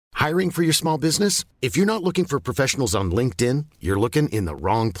Hiring for your small business? If you're not looking for professionals on LinkedIn, you're looking in the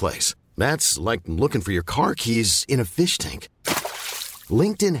wrong place. That's like looking for your car keys in a fish tank.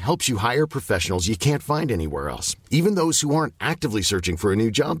 LinkedIn helps you hire professionals you can't find anywhere else, even those who aren't actively searching for a new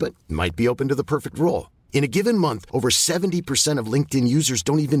job but might be open to the perfect role. In a given month, over 70% of LinkedIn users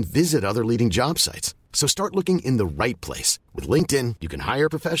don't even visit other leading job sites. So start looking in the right place. With LinkedIn, you can hire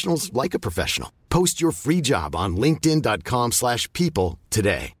professionals like a professional. Post your free job on linkedin.com/people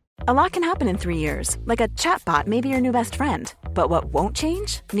today. A lot can happen in 3 years, like a chatbot may be your new best friend. But what won't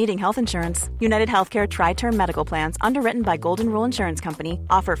change? Needing health insurance. United Healthcare Tri-Term Medical Plans, underwritten by Golden Rule Insurance Company,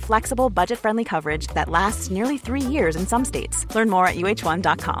 offer flexible, budget-friendly coverage that lasts nearly 3 years in some states. Learn more at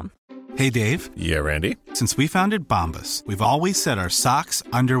uh1.com. Hey, Dave. Yeah, Randy. Since we founded Bombas, we've always said our socks,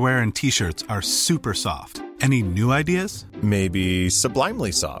 underwear, and T-shirts are super soft. Any new ideas? Maybe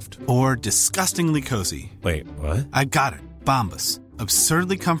sublimely soft. Or disgustingly cozy. Wait, what? I got it. Bombas.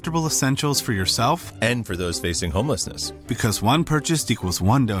 Absurdly comfortable essentials for yourself and for those facing homelessness. Because one purchased equals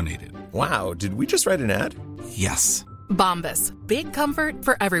one donated. Wow, did we just write an ad? Yes. Bombas. Big comfort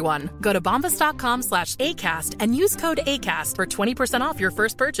for everyone. Go to bombas.com/ACAST and use code ACAST for 20% off your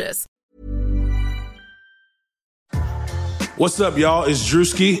first purchase. What's up, y'all? It's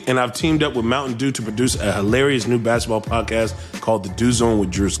Drewski, and I've teamed up with Mountain Dew to produce a hilarious new basketball podcast called The Dew Zone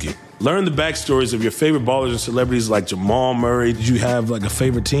with Drewski. Learn the backstories of your favorite ballers and celebrities like Jamal Murray. Did you have like a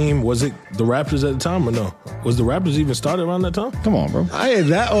favorite team? Was it the Raptors at the time or no? Was the Raptors even started around that time? Come on, bro. I ain't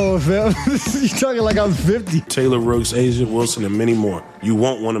that old, fam. You talking like I was 50. Taylor Rooks, Asia Wilson, and many more. You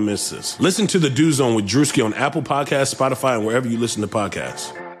won't want to miss this. Listen to The Dew Zone with Drewski on Apple Podcasts, Spotify, and wherever you listen to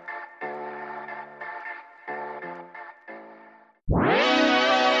podcasts.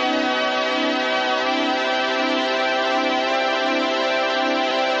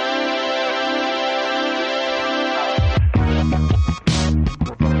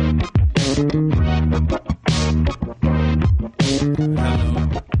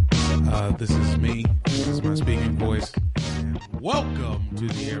 This is me. This is my speaking voice. And welcome to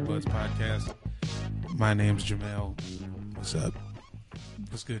the Airbuds Podcast. My name's Jamel. What's up?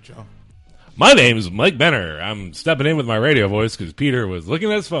 What's good, y'all? My name's Mike Benner. I'm stepping in with my radio voice because Peter was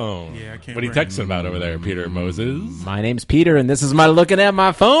looking at his phone. Yeah, I can't. What are you texting about over there, Peter Moses? My name's Peter, and this is my looking at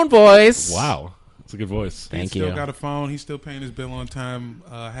my phone voice. Wow. That's a good voice. Thank you. He still got a phone. He's still paying his bill on time.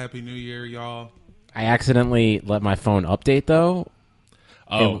 Happy New Year, y'all. I accidentally let my phone update, though.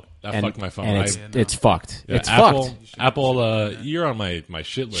 Oh, that fucked my phone. And it's fucked. Yeah, it's fucked. fucked. Apple, you're on my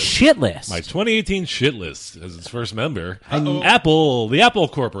shit list. Shit list? My 2018 shit list as its first member. Apple, the Apple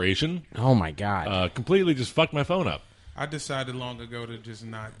Corporation. Oh, my God. Completely just fucked my phone up. I decided long ago to just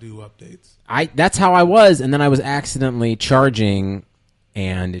not do updates. That's how I was, and then I was accidentally charging,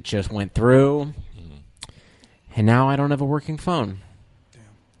 and it just went through, and now I don't have a working phone.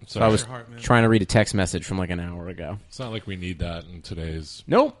 So I was trying to read a text message from like an hour ago. It's not like we need that in today's...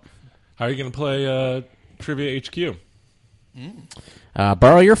 Nope. How are you going to play Trivia HQ?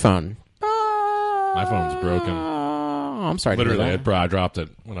 Borrow your phone. My phone's broken. Oh, I'm sorry. Literally, I dropped it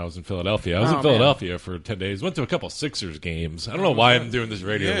when I was in Philadelphia. I was in Philadelphia for 10 days. Went to a couple Sixers games. I don't know why I'm doing this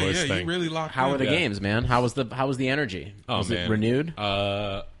radio voice thing. You really locked How in. were the games, man? How was the energy? Was it renewed?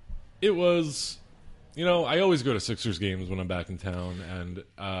 It was... You know, I always go to Sixers games when I'm back in town, and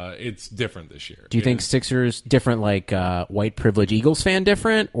it's different this year. Do you think Sixers different, like white privilege Eagles fan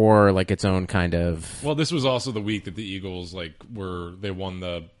different, or like its own kind of? Well, this was also the week that the Eagles they won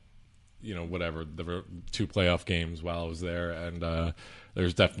the, the 2 playoff games while I was there, and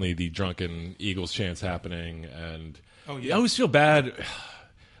there's definitely the drunken Eagles chants happening, and I always feel bad.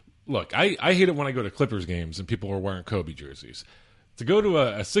 Look, I hate it when I go to Clippers games and people are wearing Kobe jerseys. To go to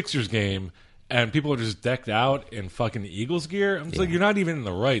a Sixers game. And people are just decked out in fucking Eagles gear. I'm just like, you're not even in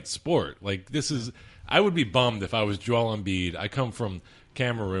the right sport. Like, I would be bummed if I was Joel Embiid. I come from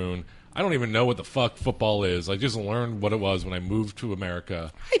Cameroon. I don't even know what the fuck football is. I just learned what it was when I moved to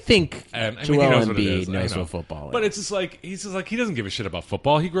America. I think Joel Embiid knows what football is. But it's just like, he doesn't give a shit about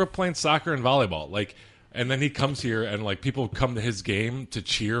football. He grew up playing soccer and volleyball. Like, and then he comes here and like people come to his game to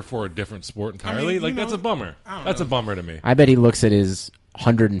cheer for a different sport entirely. That's a bummer. That's a bummer to me. I bet he looks at his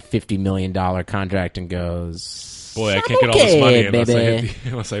 $150 million contract and goes, boy, I can't get all this money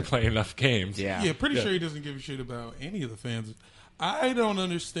unless I play enough games. Yeah, pretty sure he doesn't give a shit about any of the fans. I don't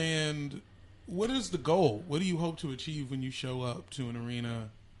understand, what is the goal? What do you hope to achieve when you show up to an arena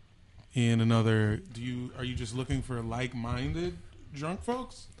in another? Are you just looking for like-minded drunk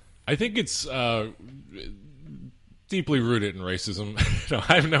folks? I think it's deeply rooted in racism.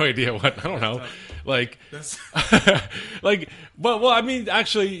 I have no idea what. I don't know. Like, well, I mean,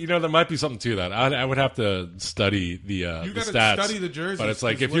 actually, there might be something to that. I would have to study the stats. Study the jerseys, but it's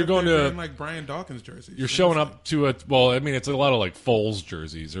like if you're going to like Brian Dawkins jerseys, you're showing up to a. Well, I mean, it's a lot of like Foles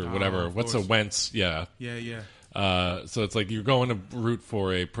jerseys or whatever. What's a Wentz? Yeah, yeah. So it's like you're going to root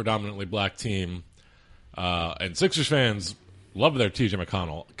for a predominantly black team, and Sixers fans love their TJ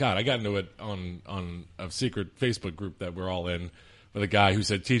McConnell. God, I got into it on a secret Facebook group that we're all in with a guy who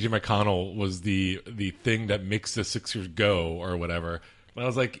said TJ McConnell was the thing that makes the Sixers go or whatever. And I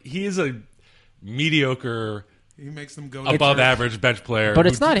was like, he is a mediocre, he makes them go above average bench player, but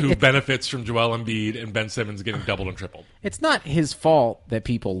it's not who benefits from Joel Embiid and Ben Simmons getting doubled and tripled. It's not his fault that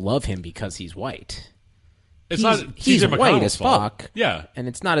people love him because he's white. He's white as fault. fuck. Yeah. And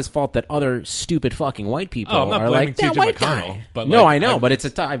it's not his fault that other stupid fucking white people I'm not are blaming like, that TJ white McConnell, guy. but no, like, I know, but it's a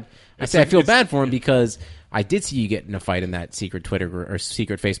time. I feel bad for him because I did see you get in a fight in that secret Twitter group, or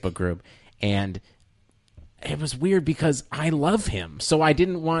secret Facebook group, and it was weird because I love him. So I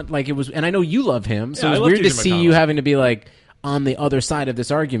didn't want, and I know you love him, so it was weird to see you having to be like on the other side of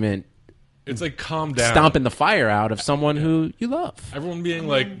this argument. It's like, calm down. Stomping the fire out of someone who you love. Everyone being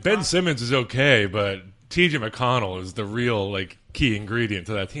like, Ben Simmons is okay, but TJ McConnell is the real key ingredient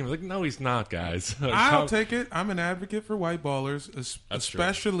to that team. Like, no, he's not, guys. I'll take it. I'm an advocate for white ballers,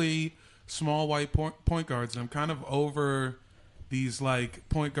 especially small white point guards. I'm kind of over these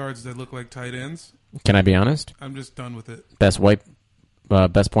point guards that look like tight ends. Can I be honest? I'm just done with it. Best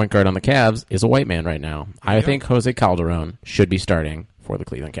point guard on the Cavs is a white man right now. I think Jose Calderon should be starting for the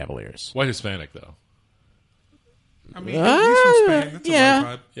Cleveland Cavaliers. White Hispanic though. I mean, he's from Spain. That's a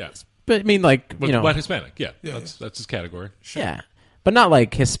white vibe. Yes. But I mean, white Hispanic, that's his category. Sure. Yeah, but not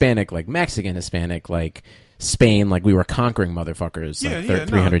like Hispanic, like Mexican Hispanic, like Spain, like we were conquering motherfuckers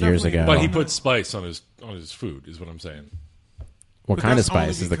 300 years ago. But he put spice on his food, is what I'm saying. What kind of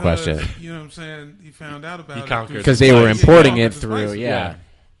spice is the question? You know what I'm saying? He found out about it because they were importing it through. Yeah.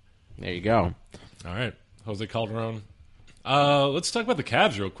 There you go. All right, Jose Calderon. Let's talk about the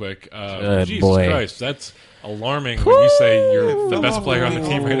Cavs real quick. Jesus boy. Christ, that's alarming when you say you're the best player on the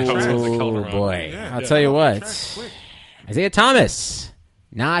team right now. Jose Calderon. Boy, I'll tell you what. Isaiah Thomas,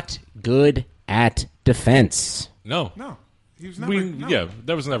 not good at defense. No, he was never. Yeah,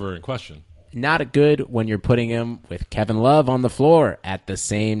 that was never in question. Not good when you're putting him with Kevin Love on the floor at the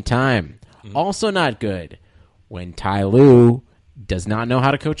same time. Mm-hmm. Also not good when Ty Lue does not know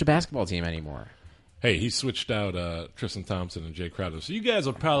how to coach a basketball team anymore. Hey, he switched out Tristan Thompson and Jay Crowder, so you guys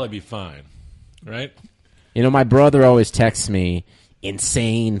will probably be fine, right? My brother always texts me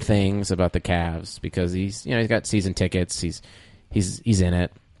insane things about the Cavs because he's got season tickets. He's in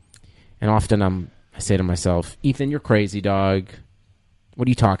it, and often I say to myself, Ethan, you're crazy, dog. What are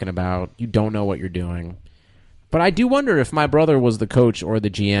you talking about? You don't know what you're doing. But I do wonder if my brother was the coach or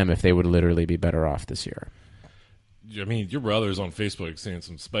the GM, if they would literally be better off this year. I mean, your brother's on Facebook saying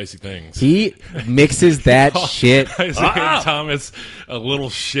some spicy things. He mixes that shit. Isaiah Thomas, a little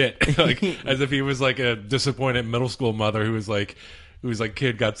shit, as if he was like a disappointed middle school mother who was like,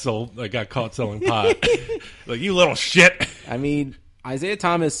 kid got caught selling pot. Like, you little shit. I mean, Isaiah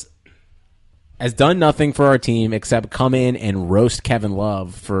Thomas has done nothing for our team except come in and roast Kevin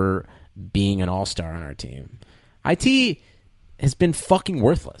Love for being an all-star on our team. IT has been fucking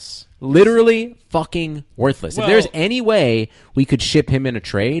worthless. Literally fucking worthless. If there's any way we could ship him in a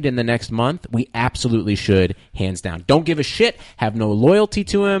trade in the next month, we absolutely should, hands down. Don't give a shit. Have no loyalty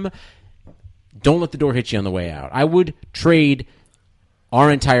to him. Don't let the door hit you on the way out. I would trade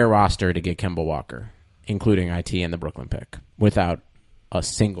our entire roster to get Kemba Walker, including IT and the Brooklyn pick, without a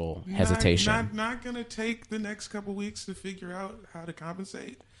single hesitation. Not going to take the next couple weeks to figure out how to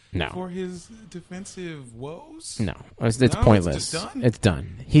compensate for his defensive woes? No, it's pointless. It's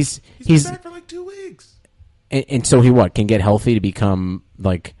done. He's been back for like 2 weeks. And so he can get healthy to become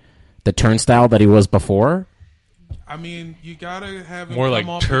like the turnstile that he was before? I mean, you got to have him more come like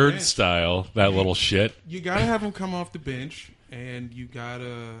off turd the bench. style, that little shit. You got to have him come off the bench, and you got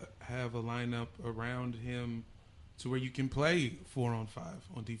to have a lineup around him to where you can play 4-on-5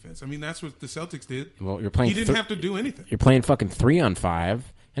 on defense. I mean, that's what the Celtics did. Well, you're playing. He didn't have to do anything. You're playing fucking 3-on-5,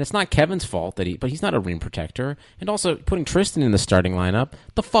 and it's not Kevin's fault but he's not a rim protector. And also putting Tristan in the starting lineup,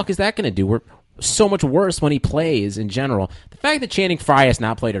 the fuck is that going to do? We're so much worse when he plays in general. The fact that Channing Frye has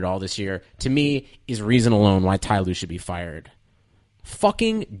not played at all this year, to me, is reason alone why Ty Lue should be fired.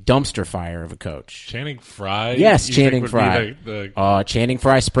 Fucking dumpster fire of a coach. Channing Frye? Yes, Channing Frye. Channing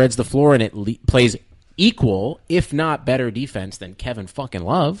Frye spreads the floor and it plays equal, if not better, defense than Kevin fucking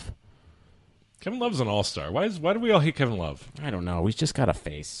Love. Kevin Love's an all-star. Why do we all hate Kevin Love? I don't know. He's just got a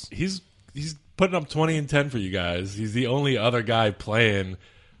face. He's he's putting up 20 and 10 for you guys. He's the only other guy playing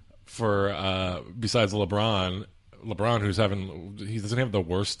for besides LeBron. LeBron, he doesn't have the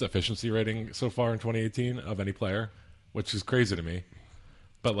worst efficiency rating so far in 2018 of any player, which is crazy to me.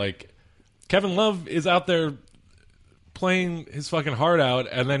 But like, Kevin Love is out there playing his fucking heart out,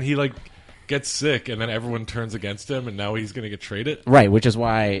 and then he like gets sick, and then everyone turns against him, and now he's going to get traded. Right, which is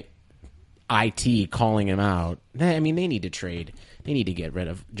why IT calling him out. I mean, they need to trade. They need to get rid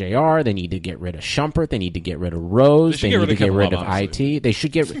of JR. They need to get rid of Shumpert. They need to get rid of Rose. They need to get rid of IT. They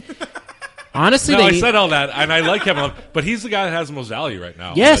should get. Honestly, I said all that, and I like Kevin Love, but he's the guy that has the most value right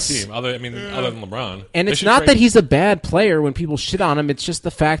now. Yes, on that team. Other than LeBron. And it's not that he's a bad player when people shit on him. It's just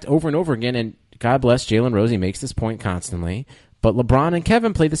the fact over and over again. And God bless Jalen Rose, he makes this point constantly. But LeBron and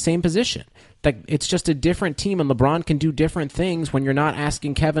Kevin play the same position. Like, it's just a different team, and LeBron can do different things when you're not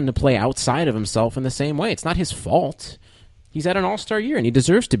asking Kevin to play outside of himself in the same way. It's not his fault. He's had an all-star year, and he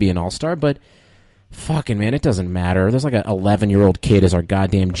deserves to be an all-star, but fucking, man, it doesn't matter. There's like an 11-year-old kid as our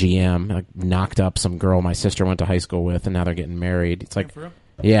goddamn GM, like, knocked up some girl my sister went to high school with, and now they're getting married. It's like,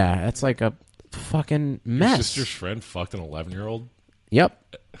 yeah, it's like a fucking mess. Your sister's friend fucked an 11-year-old?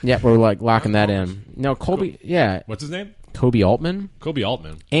 Yep. Yeah, we're like locking that in. No, Colby, yeah. What's his name? Kobe Altman. Kobe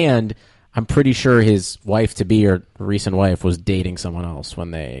Altman. And I'm pretty sure his wife-to-be or recent wife was dating someone else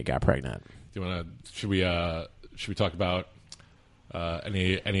when they got pregnant. Do you want to? Should we talk about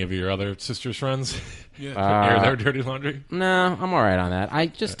any of your other sisters' friends? Yeah. Air their dirty laundry? No, I'm all right on that. I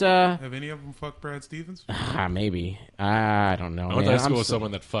just have any of them fucked Brad Stevens? Maybe. I don't know. I went to high school with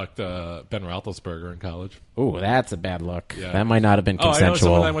someone that fucked Ben Roethlisberger in college. Ooh, that's a bad look. Yeah. That might not have been consensual. I know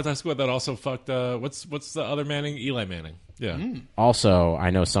someone I went to high school with that also fucked. What's the other Manning? Eli Manning. Yeah. Also, I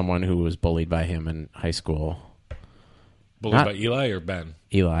know someone who was bullied by him in high school. Bullied by Eli or Ben?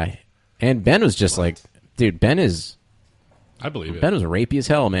 Eli. And Ben was just like, dude, Ben is... I believe it. Ben was rapey as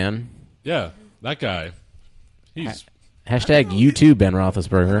hell, man. Yeah, that guy. He's... Hashtag you too, Ben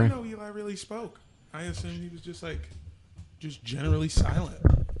Roethlisberger. I didn't know Eli really spoke. I assumed he was just generally silent.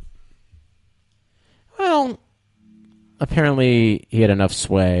 Well, apparently he had enough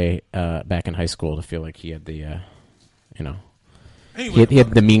sway back in high school to feel like he had the, Anyway, he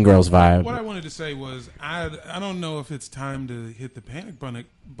had the Mean Girls vibe. What I wanted to say was, I don't know if it's time to hit the panic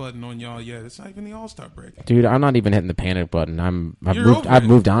button on y'all yet. It's not even the All-Star break. Dude, I'm not even hitting the panic button. I've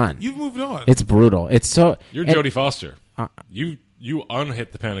moved on. You've moved on. It's brutal. It's so. You're Jodie Foster. You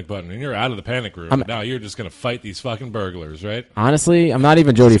unhit the panic button and you're out of the panic room. Now you're just gonna fight these fucking burglars, right? Honestly, I'm not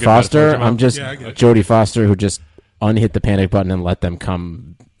even Jodie Foster. I'm just Jodie Foster who just unhit the panic button and let them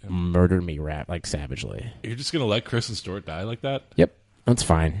come murder me savagely. You're just gonna let Kristen Stewart die like that? Yep, that's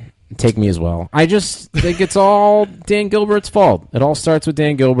fine. Take me as well. I just think it's all Dan Gilbert's fault. It all starts with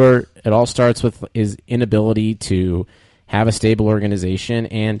Dan Gilbert. It all starts with his inability to have a stable organization.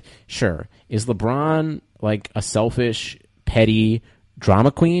 And sure, is LeBron like a selfish, petty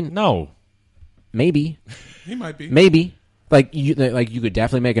drama queen? No. Maybe. He might be. Maybe. Like you could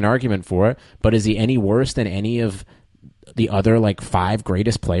definitely make an argument for it, but is he any worse than any of the other 5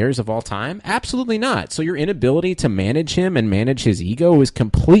 greatest players of all time? Absolutely not. So your inability to manage him and manage his ego is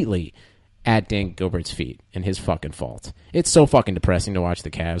completely at Dan Gilbert's feet and his fucking fault. It's so fucking depressing to watch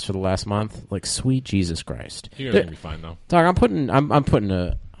the Cavs for the last month. Sweet Jesus Christ. You're gonna be fine though. Dog, I'm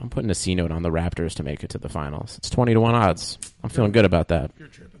putting a C note on the Raptors to make it to the finals. It's 20-1 odds. I'm feeling good about that. You're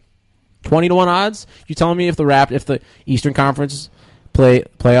tripping. 20-1 odds? You telling me if the Eastern Conference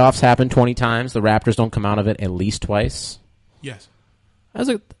playoffs happen 20 times, the Raptors don't come out of it at least twice? Yes.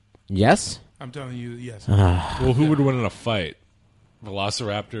 Yes? I'm telling you, yes. Well, who would win in a fight?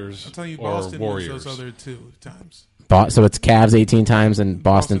 Velociraptors I'm telling you, or Boston Warriors? wins those other 2 times. So it's Cavs 18 times and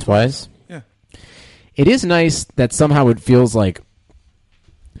Boston twice? Yeah. It is nice that somehow it feels like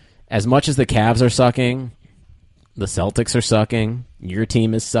as much as the Cavs are sucking, the Celtics are sucking, your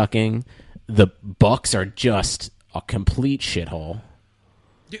team is sucking, the Bucks are just a complete shithole.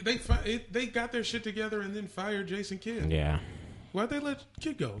 Yeah, they got their shit together and then fired Jason Kidd. Yeah. Why'd they let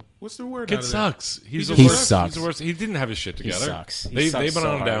Kidd go? What's the word? Kidd sucks. He sucks. He's the worst. He didn't have his shit together. He sucks. They've been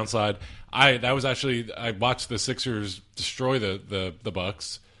on a downside. I watched the Sixers destroy the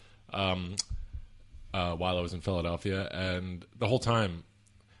Bucks while I was in Philadelphia, and the whole time,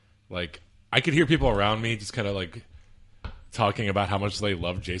 I could hear people around me just kind of talking about how much they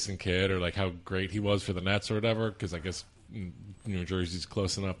loved Jason Kidd or how great he was for the Nets or whatever, because I guess New Jersey's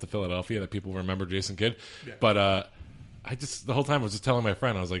close enough to Philadelphia that people remember Jason Kidd. Yeah. But the whole time I was just telling my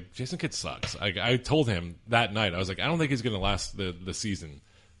friend, I was like, Jason Kidd sucks. I told him that night, I was like, I don't think he's going to last the season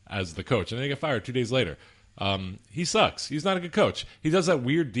as the coach. And then he got fired 2 days later. He sucks. He's not a good coach. He does that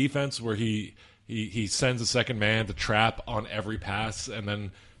weird defense where he He sends a second man to trap on every pass, and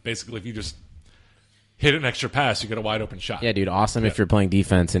then basically if you just hit an extra pass, you get a wide open shot. Yeah, dude, awesome if you're playing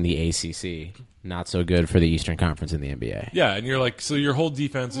defense in the ACC. Not so good for the Eastern Conference in the NBA. Yeah, and you're like, so your whole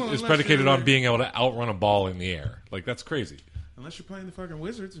defense is predicated on being able to outrun a ball in the air. Like, that's crazy. Unless you're playing the fucking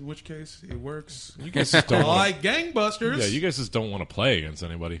Wizards, in which case it works. You guys just don't like gangbusters. Yeah, you guys just don't want to play against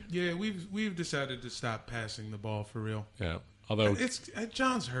anybody. Yeah, we've decided to stop passing the ball for real. Yeah, although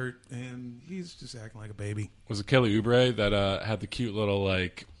John's hurt and he's just acting like a baby. Was it Kelly Oubre that had the cute little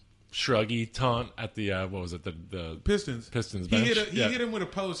like shruggy taunt at the what was it the Pistons bench? He hit him with a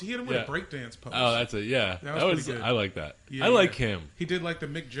post. He hit him with a breakdance post. Oh, that's it. Yeah, that was pretty good. I like that. Yeah, I like him. He did like the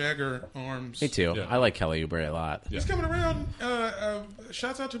Mick Jagger arms. Me too. Yeah. I like Kelly Oubre a lot. He's coming around.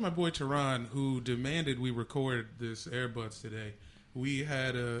 Shouts out to my boy Tehran, who demanded we record this Airbuds today. We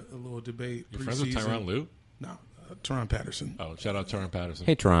had a little debate. You're friends with Tyronn Lue? No, Tehran Patterson. Oh, shout out Tehran Patterson.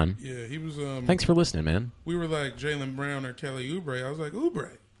 Hey, Tehran. Yeah, he was. Thanks for listening, man. We were like Jaylen Brown or Kelly Oubre. I was like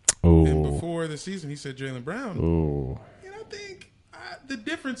Oubre. Ooh. And before the season, he said Jaylen Brown. Ooh. And I think the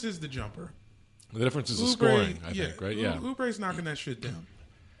difference is the jumper. The difference is the scoring, I think, right? Yeah. Oubre's knocking that shit down.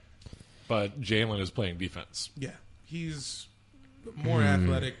 But Jaylen is playing defense. Yeah. He's more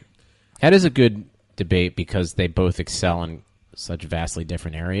athletic. That is a good debate because they both excel in such vastly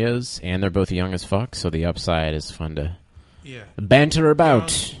different areas, and they're both young as fuck, so the upside is fun to banter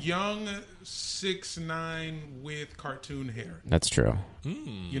about. Young 6'9" with cartoon hair. That's true.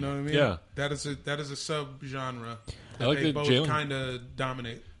 You know what I mean? Yeah. That is a sub-genre that I like they that both kind of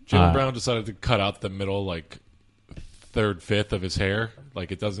dominate. Jaylen Brown decided to cut out the middle, like, third, fifth of his hair.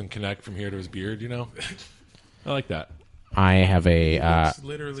 Like, it doesn't connect from here to his beard, you know? I like that. I have He's got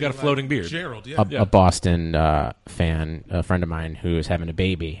a floating beard. Gerald, a Boston fan, a friend of mine who is having a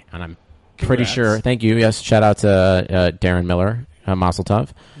baby, and I'm pretty sure. Thank you. Yes, shout out to Darren Miller, Mazel Tov.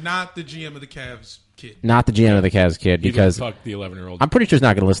 Not the GM of the Cavs kid. Not the GM of the Cavs kid, because fuck the 11-year-old. I'm pretty sure he's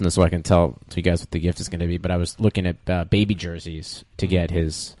not going to listen to this, so I can tell to you guys what the gift is going to be. But I was looking at baby jerseys to get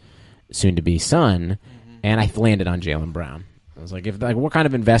his soon-to-be son, and I landed on Jaylen Brown. I was like, what kind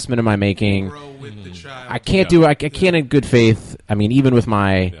of investment am I making? I can't do it. I can't in good faith. I mean, even with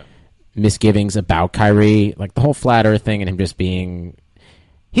my misgivings about Kyrie, like the whole flat earth thing and him just being...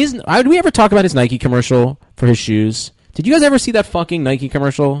 Did we ever talk about his Nike commercial for his shoes? Did you guys ever see that fucking Nike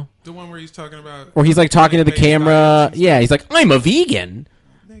commercial? The one where he's talking about... Or he's like talking to the camera. Yeah, he's like, I'm a vegan.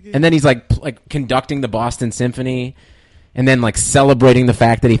 And then he's like conducting the Boston Symphony and then like celebrating the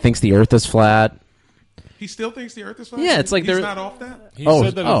fact that he thinks the earth is flat. He still thinks the earth is flat? Yeah, it's like he's not off that? He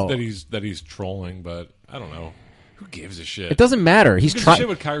said that he's trolling, but I don't know. Who gives a shit? It doesn't matter. He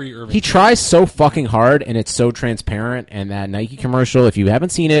tries so fucking hard, and it's so transparent. And that Nike commercial, if you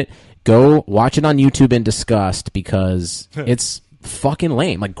haven't seen it, go watch it on YouTube in disgust because it's fucking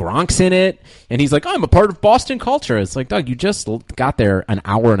lame. Like Gronk's in it, and he's like, "I'm a part of Boston culture." It's like, Doug, you just got there an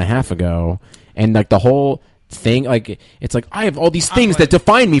hour and a half ago, and like the whole thing, like it's like I have all these things that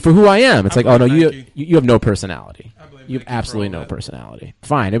define me for who I am. It's like, oh no, you have no personality. You have absolutely no personality.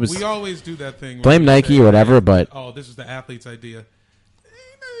 Fine, it was. We always do that thing. Blame Nike or whatever, but this is the athlete's idea.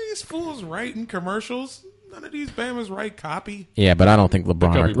 These fools writing commercials. None of these Bama's write copy. Yeah, but I don't think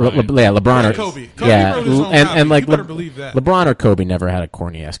LeBron. Kobe. Kobe wrote his own copy. And like you better believe that. LeBron or Kobe never had a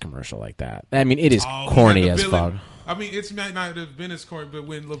corny ass commercial like that. I mean, it is corny as fuck. I mean, it might not have been as corny, but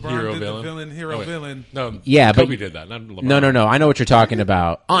when LeBron did the villain. No, yeah, Kobe did that. Not LeBron. No. I know what you're talking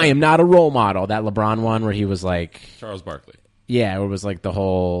about. I am not a role model. That LeBron one where he was like Charles Barkley. Yeah, it was like the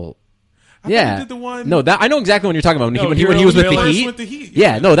whole. I thought he did the one. No, that I know exactly what you're talking about. When he was with the Heat.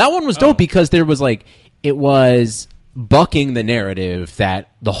 Yeah, no, that one was dope because there was like it was bucking the narrative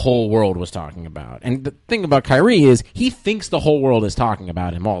that the whole world was talking about. And the thing about Kyrie is he thinks the whole world is talking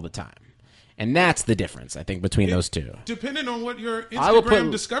about him all the time. And that's the difference, I think, between those two. Depending on what your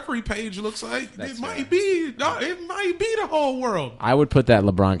Instagram discovery page looks like, it might be the whole world. I would put that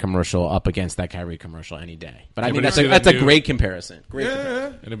LeBron commercial up against that Kyrie commercial any day. But I mean, that's a great comparison.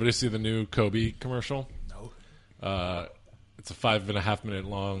 Comparison. Anybody see the new Kobe commercial? No. It's a 5.5 minute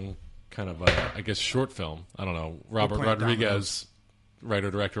long kind of, I guess, short film. I don't know. Robert Rodriguez,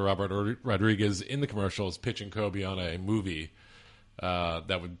 writer-director Robert Rodriguez in the commercial is pitching Kobe on a movie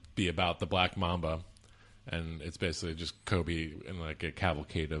that would be about the Black Mamba, and it's basically just Kobe in like a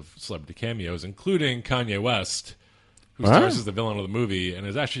cavalcade of celebrity cameos, including Kanye West, who stars as the villain of the movie and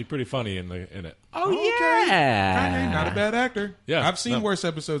is actually pretty funny in it. Oh yeah, Kanye, not a bad actor. Yeah, I've seen worse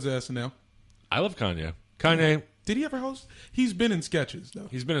episodes of SNL. I love Kanye. Kanye. Did he ever host? He's been in sketches though.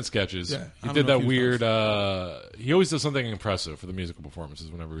 He's been in sketches. Yeah, he did that weird. He always does something impressive for the musical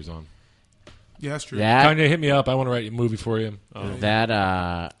performances whenever he's on. Yeah, that's true. Kanye, hit me up. I want to write a movie for you.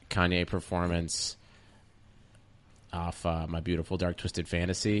 That Kanye performance off My Beautiful Dark Twisted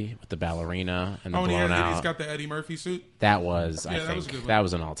Fantasy with the ballerina and the blown out. He's got the Eddie Murphy suit. That was, I that was a think, good one. that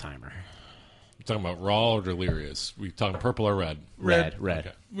was an all-timer. We're talking about Raw or Delirious? We talking purple or red? Red.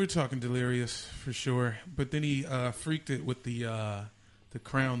 Okay. We're talking Delirious for sure. But then he freaked it with the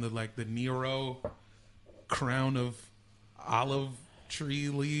crown, the Nero crown of olive tree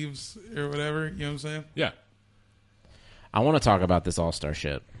leaves or whatever. You know what I'm saying? Yeah. I want to talk about this all-star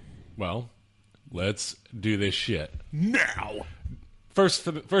shit. Well, let's do this shit now. First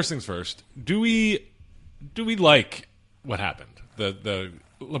things first. Do we like what happened? The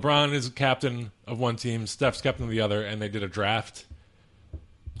LeBron is captain of one team, Steph's captain of the other, and they did a draft.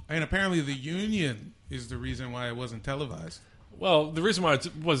 And apparently the union is the reason why it wasn't televised. Well, the reason why it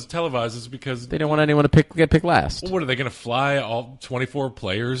was televised is because they didn't want anyone to get picked last. What are they going to fly all 24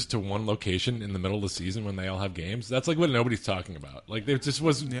 players to one location in the middle of the season when they all have games? That's like what nobody's talking about. Like there just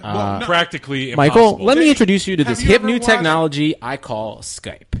was practically impossible. Michael, let me introduce you to this hip new technology I call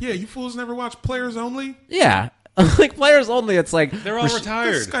Skype. Yeah, you fools never watch Players Only? Yeah. Like Players Only, it's like they're all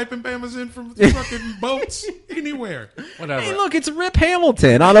retired. Skype and Bama's in from fucking boats anywhere. Whatever. Hey, look, it's Rip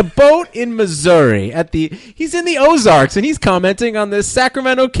Hamilton on a boat in Missouri he's in the Ozarks and he's commenting on this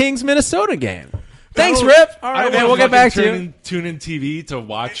Sacramento Kings Minnesota game. Thanks, Rip. All right, man, we'll get back to you. Tune in TV to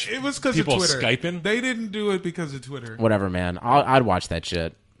watch. It was because of people Twitter. Skyping. They didn't do it because of Twitter. Whatever, man. I'd watch that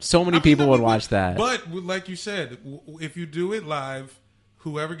shit. So many people would watch that. But like you said, if you do it live,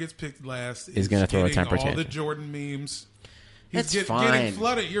 whoever gets picked last is going to throw a temper tantrum. All the Jordan memes. That's fine. Getting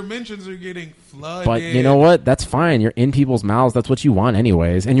flooded. Your mentions are getting flooded. But you know what? That's fine. You're in people's mouths. That's what you want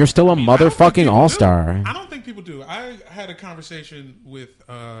anyways. And you're still a motherfucking all-star. I don't think people do. I had a conversation with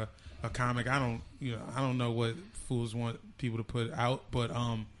a comic. I don't know what fools want people to put out, but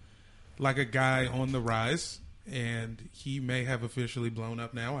like a guy on the rise, and he may have officially blown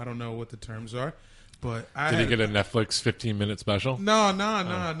up now. I don't know what the terms are. But did he get a Netflix 15-minute special? No.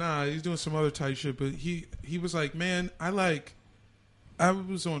 He's doing some other type shit. But he was like, man, I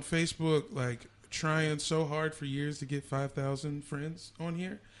was on Facebook like trying so hard for years to get 5,000 friends on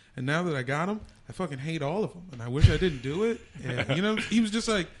here, and now that I got them, I fucking hate all of them, and I wish I didn't do it. And he was just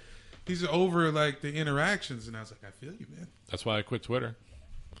like, he's over like the interactions, and I was like, I feel you, man. That's why I quit Twitter.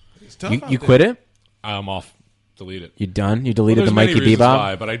 It's tough. You quit it? I'm off. Delete it. You done? You deleted the Mikey Bebop?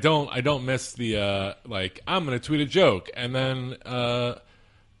 Why, but I don't miss the I'm going to tweet a joke and then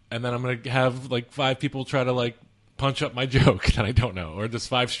I'm going to have like 5 people try to like punch up my joke that I don't know, or just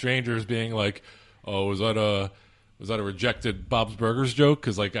 5 strangers being like, "Oh, was that a rejected Bob's Burgers joke?"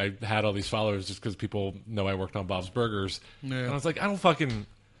 Because like I had all these followers just because people know I worked on Bob's Burgers, and I was like, I don't fucking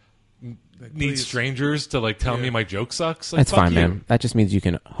need strangers to like tell me my joke sucks. Like, that's fine, man. That just means you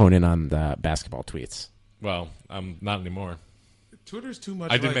can hone in on the basketball tweets. Well, I'm not anymore. Twitter's too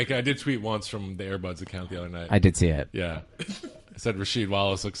much. I did tweet once from the Airbuds account the other night. I did see it. Yeah, I said Rasheed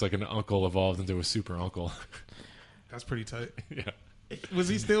Wallace looks like an uncle evolved into a super uncle. That's pretty tight. Yeah. Was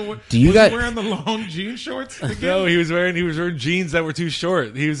he still? He wearing the long jean shorts? Again? No, he was wearing jeans that were too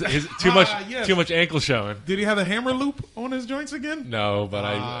short. He was too much ankle showing. Did he have a hammer loop on his joints again? No,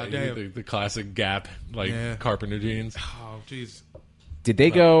 but the classic Gap carpenter jeans. Oh, jeez. Did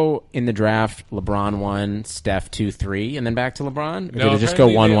they go in the draft? LeBron 1, Steph 2, 3, and then back to LeBron? Or no, did it just go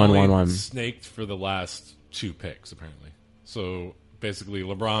 1, 1, 1, 1? Snaked for the last 2 picks apparently. So basically,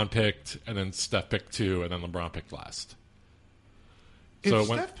 LeBron picked, and then Steph picked 2, and then LeBron picked last. So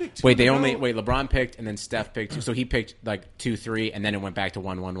LeBron picked, and then Steph picked 2. So he picked like 2, 3, and then it went back to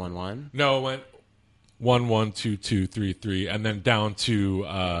 1, 1, 1, 1. No, it went 1, 1, 2, 2, 3, 3, and then down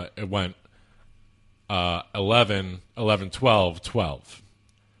to it went 11, 12, 12.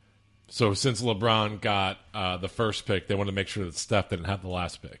 So since LeBron got the first pick, they wanted to make sure that Steph didn't have the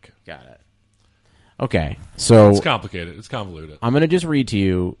last pick. Got it. Okay, so it's complicated. It's convoluted. I'm going to just read to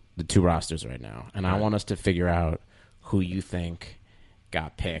you the 2 rosters right now, and I want us to figure out who you think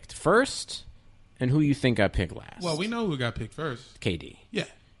got picked first and who you think got picked last. Well, we know who got picked first. KD. Yeah.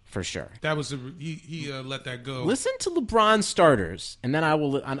 For sure. That was he let that go. Listen to LeBron's starters, and then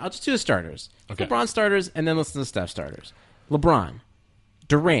I'll just do the starters. Okay. LeBron starters, and then listen to Steph starters. LeBron,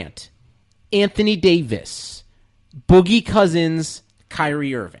 Durant, Anthony Davis, Boogie Cousins,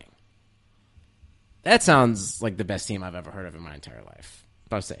 Kyrie Irving. That sounds like the best team I've ever heard of in my entire life.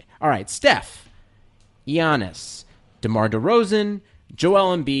 But I'll say, all right, Steph, Giannis, DeMar DeRozan,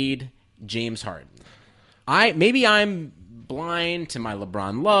 Joel Embiid, James Harden. Maybe I'm blind to my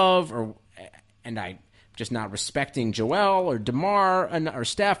LeBron love, and I'm just not respecting Joel or DeMar or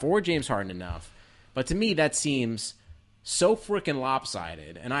Steph or James Harden enough. But to me, that seems so freaking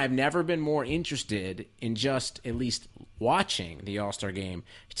lopsided, and I've never been more interested in just at least watching the All-Star game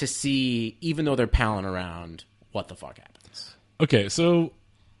to see, even though they're palling around, what the fuck happens. Okay, so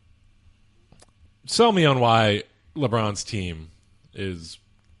sell me on why LeBron's team is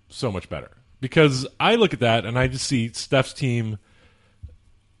so much better. Because I look at that and I just see Steph's team,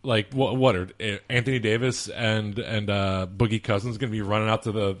 like what are Anthony Davis and Boogie Cousins going to be running out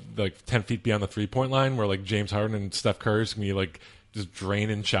to the 10 feet beyond the 3-point line, where like James Harden and Steph Curry's going to be like just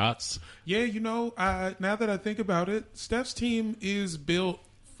draining shots. Yeah, now that I think about it, Steph's team is built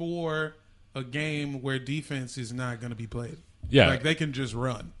for a game where defense is not going to be played. Yeah, like they can just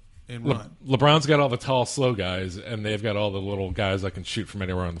run and run. LeBron's got all the tall, slow guys, and they've got all the little guys that can shoot from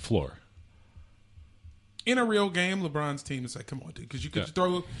anywhere on the floor. In a real game, LeBron's team is like, come on, dude, because you could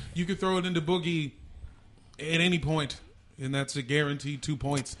throw it into Boogie at any point, and that's a guaranteed 2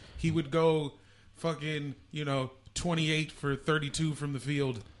 points. He would go fucking 28 for 32 from the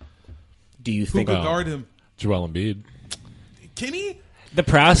field. Do you think who could guard him? Joel Embiid. Can he? The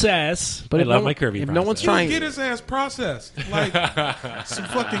process. But I love my curvy process. No one's trying. Get his ass processed like some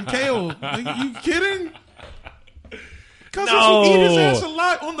fucking kale. Like, you kidding? Cousins will eat his ass a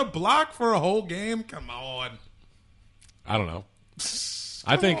lot on the block for a whole game. Come on. I don't know.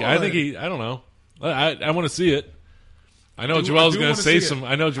 I think I don't know. I want to see it. I know Joel's going to say some.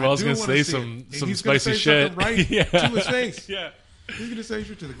 I know Joel's going to say some spicy shit. Right yeah. to his face. Yeah. He's going to say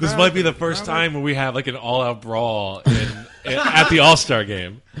shit to the crowd. This might be the first time where we have like an all-out brawl at the All-Star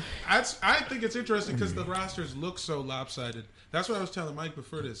game. I think it's interesting because the rosters look so lopsided. That's what I was telling Mike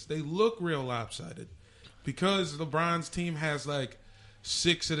before this. They look real lopsided. Because LeBron's team has like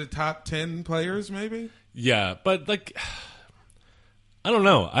 6 of the top 10 players, maybe? Yeah, but like, I don't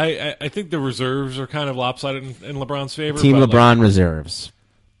know. I think the reserves are kind of lopsided in LeBron's favor. Team LeBron reserves.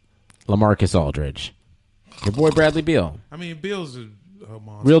 LaMarcus Aldridge. Your boy Bradley Beal. I mean, Beal's a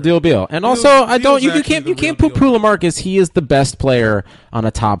monster. Real deal Beal. And also, you can't poo-poo LaMarcus. He is the best player on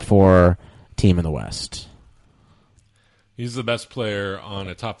a top 4 team in the West. He's the best player on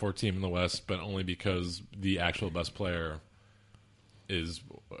a top 4 team in the West, but only because the actual best player is...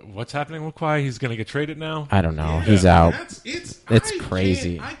 What's happening with Kawhi? He's going to get traded now? I don't know. Yeah. He's out. It's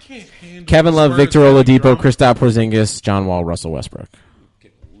crazy. I can't handle Kevin Love, Victor Oladipo, Kristaps Porzingis, John Wall, Russell Westbrook.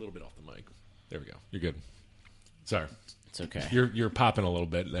 Get a little bit off the mic. There we go. You're good. Sorry. It's okay. You're popping a little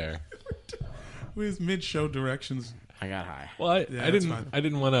bit there. With mid-show directions. I got high. Well, I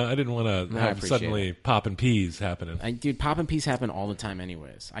didn't want to have suddenly popping peas happening. Dude, popping peas happen all the time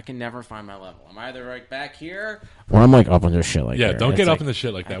anyways. I can never find my level. I'm either like back here or I'm like up under shit like that. Yeah, don't get up in the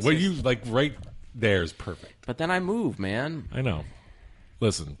shit like that. What you like right there is perfect. But then I move, man. I know.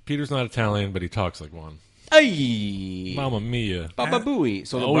 Listen, Peter's not Italian, but he talks like one. Hey, Mamma mia, Baba Booey.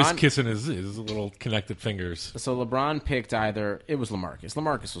 So always kissing his little connected fingers. So LeBron picked it was LaMarcus.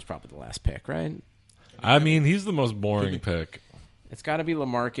 LaMarcus was probably the last pick, right? I mean, he's the most boring pick. It's got to be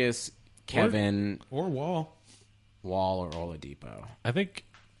LaMarcus, Kevin, or Wall or Oladipo. I think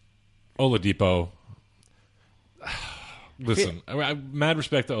Oladipo. Listen, mad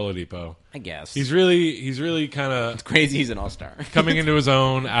respect to Oladipo. I guess he's really kind of. It's crazy. He's an all-star coming into his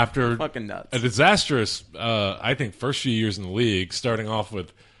own after fucking nuts. A disastrous, I think, first few years in the league. Starting off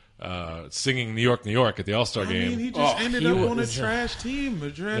with singing New York, New York at the All-Star game. I mean, he just ended up on a trash team, a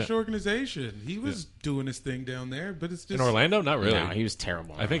trash organization. He was doing his thing down there, but it's just... In Orlando? Not really. No, he was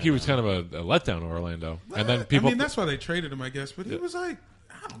terrible. I think he was kind of a letdown in Orlando. And then people... I mean, that's why they traded him, I guess, but he was like,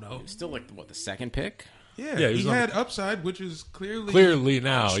 I don't know. Still like, the second pick? Yeah, he had upside, which is clearly... Clearly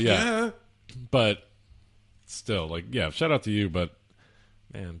now, yeah. But still, shout out to you, but...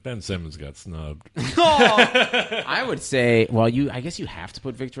 Man, Ben Simmons got snubbed. I would say, I guess you have to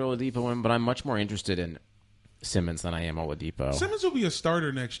put Victor Oladipo in, but I'm much more interested in Simmons than I am Oladipo. Simmons will be a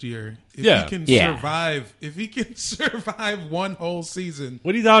starter next year if he can survive. If he can survive one whole season.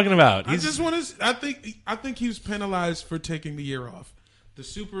 What are you talking about? I think he was penalized for taking the year off. The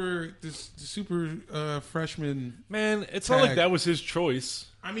super freshman. Man, it's not like that was his choice.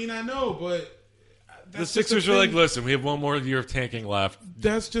 I mean, I know, but. The Sixers are like, listen, we have one more year of tanking left.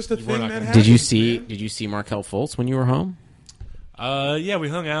 That's just a thing that happens. Did you see Markelle Fultz when you were home? Yeah, we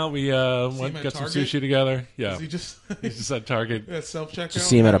hung out. We got some sushi together. Yeah, he's just at Target. Self-checkout. Did you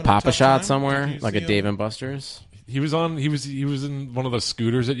see him at a Papa Shot somewhere, like a Dave and Buster's? He was in one of the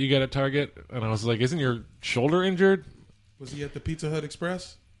scooters that you get at Target, and I was like, isn't your shoulder injured? Was he at the Pizza Hut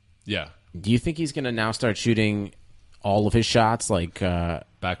Express? Yeah. Do you think he's going to now start shooting all of his shots like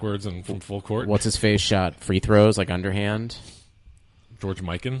backwards and from full court? What's his face shot free throws like underhand? George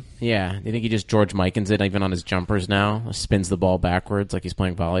Mikan? Yeah. Do you think he just George Mikans it even on his jumpers now? Spins the ball backwards like he's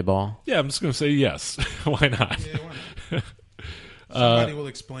playing volleyball? Yeah, I'm just going to say yes. Why not? Yeah, why not? Somebody will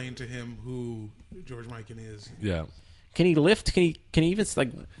explain to him who George Mikan is. Yeah. Can he lift? Can he even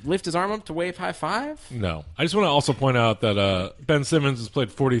lift his arm up to wave high five? No. I just want to also point out that Ben Simmons has played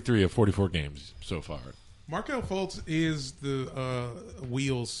 43 of 44 games so far. Markelle Fultz is the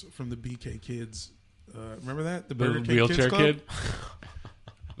Wheels from the BK Kids. Remember that? The Burger King wheelchair Kids kid?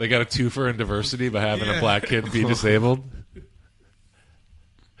 They got a twofer in diversity by having a black kid be disabled.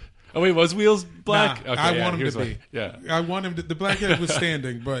 Oh, wait, was Wheels black? Nah, okay, I want him to be. Yeah. I want him to. The black kid was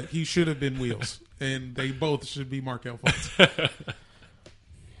standing, but he should have been Wheels. And they both should be Markelle Fultz.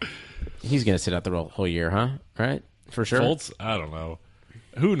 He's going to sit out the whole year, huh? Right? For sure. Fultz? I don't know.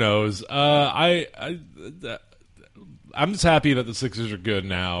 Who knows? I'm just happy that the Sixers are good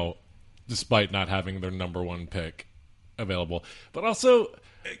now, despite not having their number one pick available. But also,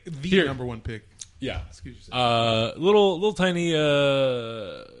 number one pick. Yeah. Excuse me. Little tiny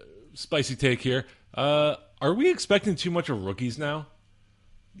spicy take here. Are we expecting too much of rookies now?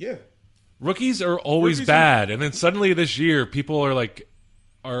 Yeah. Rookies are always bad, and then suddenly this year, people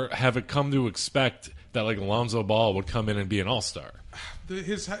have come to expect that like Alonzo Ball would come in and be an all-star.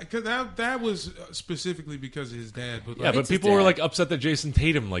 That was specifically because of his dad. But but people were like upset that Jason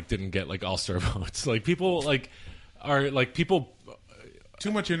Tatum didn't get like all-star votes. Like people people.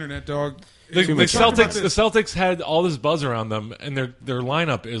 Too much internet, dog. The Celtics had all this buzz around them, and their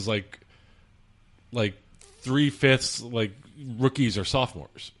lineup is like 3/5 rookies or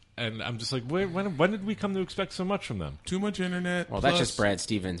sophomores. And I'm just like, when did we come to expect so much from them? Too much internet. Well, that's just Brad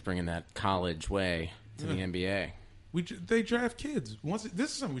Stevens bringing that college way to the NBA. They draft kids.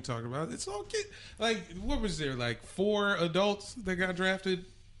 This is something we talk about. It's all kids. What was there? 4 adults that got drafted?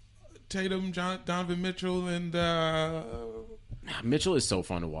 Tatum, Donovan Mitchell, and Mitchell is so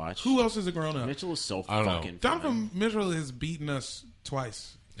fun to watch. Who else is a grown up? Mitchell is so fucking fun. Donovan Mitchell has beaten us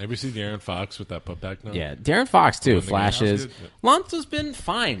twice. Have you seen De'Aaron Fox with that putback now? Yeah, De'Aaron Fox too. Flashes. Lonzo's been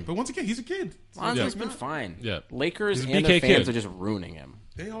fine. But once again, he's a kid. Lonzo's been fine. Yeah. Lakers and their fans are just ruining him.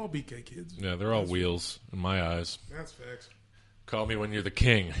 They all BK kids. Yeah, they're all wheels in my eyes. That's facts. Call me when you're the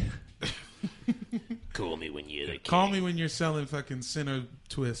king. Call me when you're the king. Call me when you're selling fucking Cinna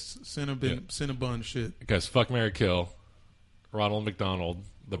twists, Cinnabon shit. Guys, fuck, marry, kill. Ronald McDonald,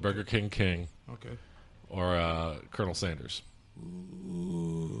 the Burger King King. Okay. Or Colonel Sanders.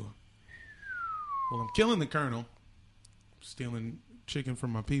 Ooh. Well, I'm killing the Colonel. Stealing chicken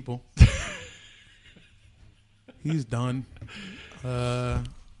from my people. He's done.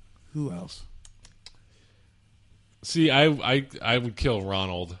 Who else? See, I would kill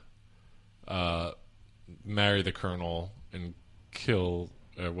Ronald, marry the Colonel, and kill.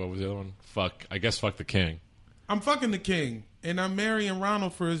 What was the other one? Fuck the King. I'm fucking the King, and I'm marrying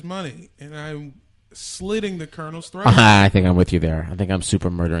Ronald for his money, and I'm slitting the Colonel's throat. I think I'm with you there. I think I'm super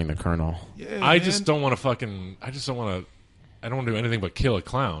murdering the Colonel. Yeah, I just don't want to fucking. I don't want to do anything but kill a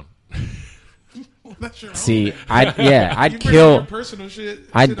clown. Well, that's your See, own. I'd you kill. Your personal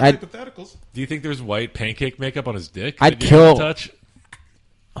shit. Hypotheticals. Do you think there's white pancake makeup on his dick? I'd kill. Touch?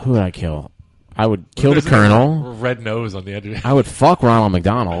 Who would I kill? I would kill the Colonel. Red nose on the edge of it. I would fuck Ronald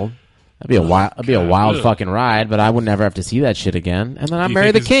McDonald. That'd be a wild fucking ride, but I would never have to see that shit again. And then I'd marry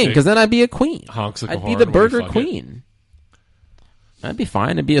the King, because then I'd be a queen. I'd be the burger queen. That'd be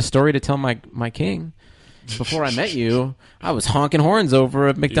fine. It'd be a story to tell my king. Before I met you, I was honking horns over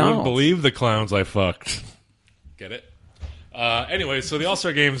at McDonald's. You wouldn't believe the clowns I fucked. Get it? Anyway, so the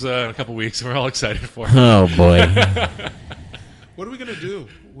All-Star Game's in a couple weeks, and we're all excited for it. Oh, boy. What are we going to do?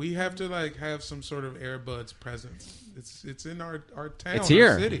 We have to have some sort of Airbuds presence. It's in our town. It's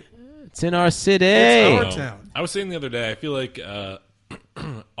here. Our city. It's in our city. It's our town. I was saying the other day, I feel like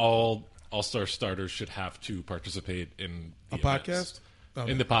all All-Star starters should have to participate in the podcast?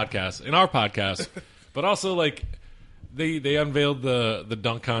 In the podcast. In our podcast. But also, they unveiled the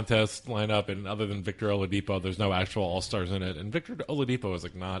dunk contest lineup, and other than Victor Oladipo, there's no actual All-Stars in it. And Victor Oladipo is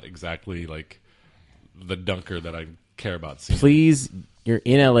not exactly the dunker that I care about seeing. Please, you're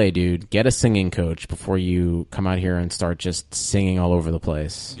in LA, dude. Get a singing coach before you come out here and start just singing all over the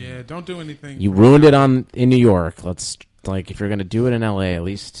place. Yeah, don't do anything. You ruined it in New York. Let's if you're gonna do it in LA, at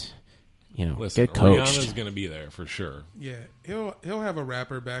least Listen, get coached. Rihanna's gonna be there for sure. Yeah, he'll have a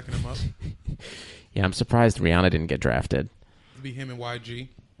rapper backing him up. Yeah, I'm surprised Rihanna didn't get drafted. It'll be him and YG.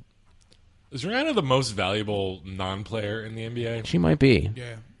 Is Rihanna the most valuable non-player in the NBA? She might be.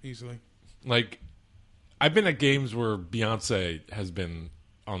 Yeah, easily. I've been at games where Beyonce has been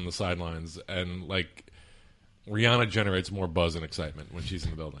on the sidelines, and Rihanna generates more buzz and excitement when she's in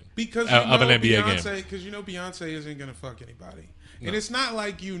the building because of an NBA game. Because Beyonce isn't going to fuck anybody, and it's not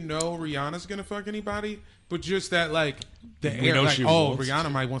like Rihanna's going to fuck anybody, but just that the air, know she wants. Rihanna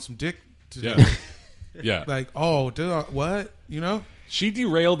might want some dick today. Yeah. Yeah. Like, oh, what? You know? She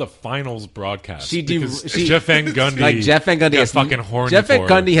derailed the finals broadcast. She Jeff Van Gundy. Like Jeff Van Gundy got fucking horny. Jeff Van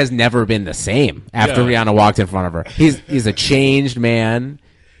for her. Gundy has never been the same after Rihanna walked in front of her. He's a changed man.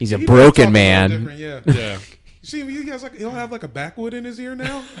 He's a broken man. Yeah. Yeah. You see, he has like, he'll have like a backwood in his ear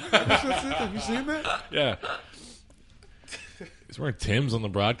now. Have you seen that? Yeah. He's wearing Tim's on the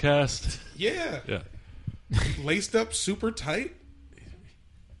broadcast. Yeah. Yeah. Laced up super tight.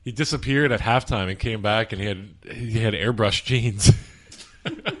 He disappeared at halftime and came back, and he had airbrush jeans.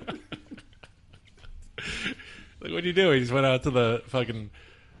 Like, what'd you do? He just went out to the fucking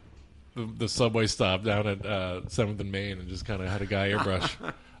the subway stop down at 7th and Main and just kind of had a guy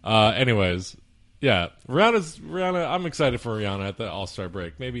airbrush. Anyways, yeah, Rihanna. I'm excited for Rihanna at the All-Star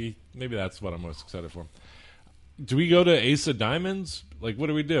break. Maybe that's what I'm most excited for. Do we go to Ace of Diamonds? Like, what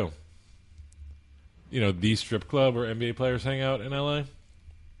do we do? You know, the strip club where NBA players hang out in LA?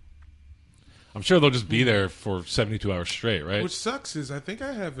 I'm sure they'll just be there for 72 hours straight, right? Which sucks is I think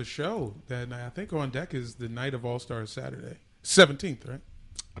I have a show that night. I think On Deck is the night of All-Stars Saturday. 17th, right?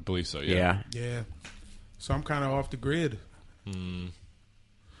 I believe so, yeah. Yeah. So I'm kind of off the grid.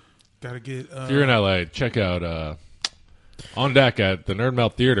 Got to get... if you're in LA, check out On Deck at the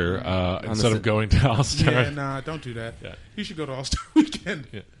Nerdmouth Theater instead of going to All-Star. Yeah, nah, don't do that. Yeah. You should go to All-Star Weekend.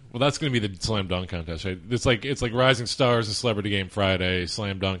 Yeah. Well, that's going to be the slam dunk contest, right? It's like Rising Stars, a Celebrity Game Friday,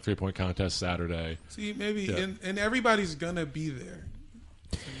 slam dunk 3-point contest Saturday. See, maybe, and everybody's going to be there.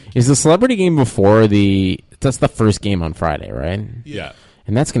 Is the Celebrity Game before that's the first game on Friday, right? Yeah.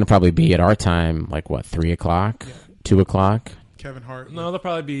 And that's going to probably be at our time, like what, 3 o'clock, 2 o'clock? Kevin Hart. No, they'll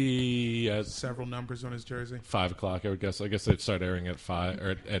probably be several numbers on his jersey. 5 o'clock, I would guess. I guess they'd start airing at 5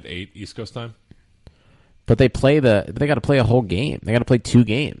 or at 8 East Coast time. But they got to play a whole game. They got to play 2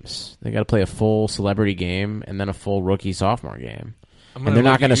 games. They got to play a full celebrity game and then a full rookie sophomore game. And they're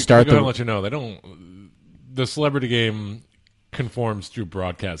not going to start. I'm going to let you know they don't. The celebrity game conforms to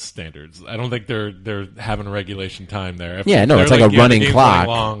broadcast standards. I don't think they're having regulation time there. It's like a running clock.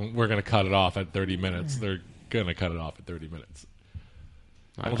 Long, we're going to cut it off at 30 minutes. They're going to cut it off at 30 minutes.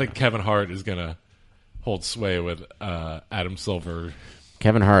 I don't think Kevin Hart is going to hold sway with Adam Silver.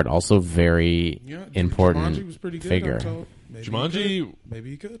 Kevin Hart, also very important Jumanji was pretty good, figure. Jumanji,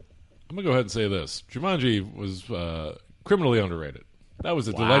 maybe he could. I'm going to go ahead and say this. Jumanji was criminally underrated. That was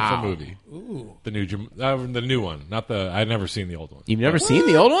a delightful movie. Ooh. The new one. I'd never seen the old one. You've never seen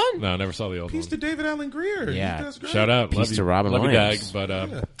the old one? No, I never saw the old one. Peace to David Allen Greer. Yeah. Shout out. Peace to Robin Williams. But I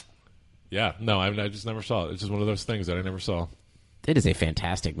just never saw it. It's just one of those things that I never saw. It is a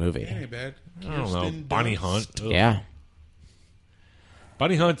fantastic movie. It ain't bad. I don't know. Bonnie Hunt. Ugh. Yeah.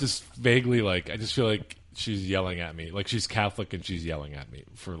 Bonnie Hunt is vaguely I just feel like she's yelling at me. Like she's Catholic and she's yelling at me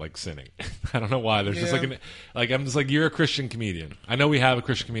for sinning. I don't know why. There's just I'm just you're a Christian comedian. I know we have a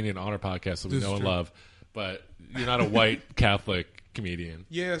Christian comedian on our podcast that we know and love, but you're not a white Catholic comedian.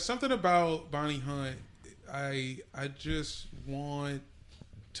 Yeah, something about Bonnie Hunt. I just want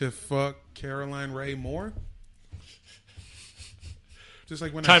to fuck Caroline Ray more. Just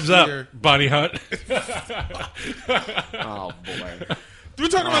like when Time's I see up, her. Bonnie Hunt. Oh boy. We're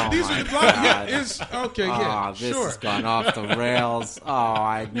talking about these are the blonde. Yeah, it's okay. Yeah, this sure. has gone off the rails.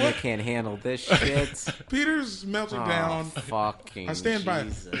 I can't handle this shit. Peter's melting down. Fucking I stand by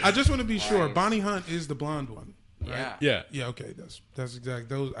it. I just want to be sure. Bonnie Hunt is the blonde one. Right? Yeah. Yeah. Okay. That's exact.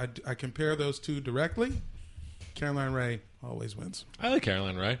 Those I compare those two directly. Caroline Ray always wins. I like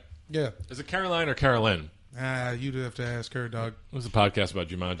Caroline Ray. Yeah. Is it Caroline or Carolyn? You'd have to ask her, dog. There's a podcast about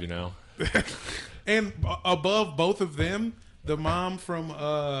Jumanji now. And above both of them, the mom from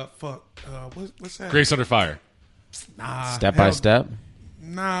what's that? Grace Under Fire. Nah. Step by Step.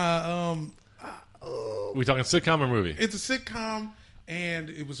 Nah. We talking sitcom or movie? It's a sitcom, and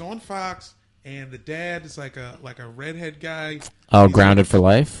it was on Fox. And the dad is like a redhead guy. Oh, Grounded for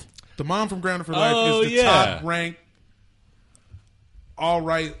Life. The mom from Grounded for Life is the top ranked, all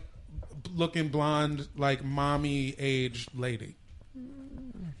right looking blonde, mommy aged lady.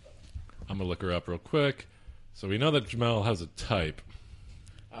 I'm gonna look her up real quick. So we know that Jamel has a type.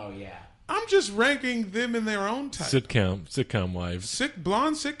 Oh yeah. I'm just ranking them in their own type. Sitcom wife.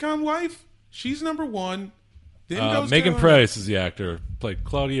 Blonde sitcom wife. She's number one. Then goes Megan Caroline. Price is the actor. Played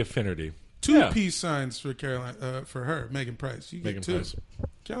Claudia Finnerty. Two peace signs for Caroline. For her, Megan Price. You get Megan 2. Price.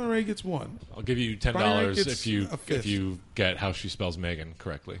 Caroline Ray gets 1. I'll give you $10 if you get how she spells Megan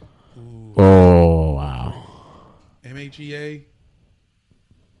correctly. Ooh. Oh wow. MAGAGEN?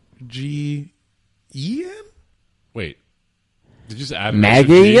 Wait. Did you just add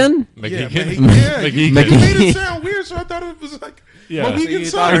Magegan? Magegan? Yeah, you made it sound weird, so I thought it was Mohegan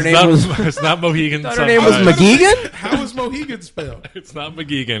Sun. It's not Mohegan Sun. Her name was McGeegan? How is Mohegan spelled? It's not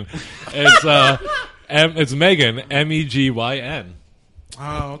McGeegan. It's It's Megan, Megyn.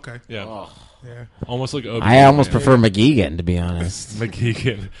 Oh, okay. Yeah. Oh. Yeah. Almost like Obi. I almost prefer McGeegan, to be honest.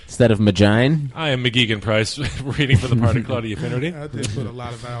 McGeegan. Instead of Magine. I am McGeegan Price, reading for the part of Claudia Finnerty. I did put a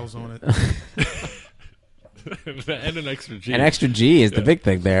lot of vowels on it. And an extra G. An extra G is the big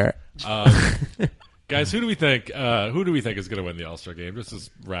thing there. Guys, who do we think is going to win the All-Star game? Just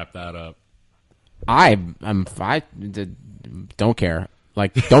to wrap that up. I don't care.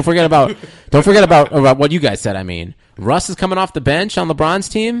 Like, don't forget about what you guys said. I mean, Russ is coming off the bench on LeBron's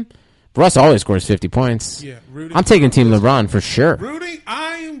team. Russ always scores 50 points. Yeah, I'm taking Team LeBron for sure.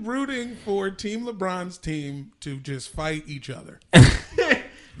 I am rooting for Team LeBron's team to just fight each other.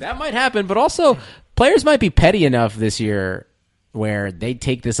 That might happen, but also players might be petty enough this year where they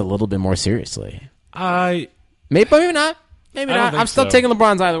take this a little bit more seriously. Maybe not. Maybe not. I'm still taking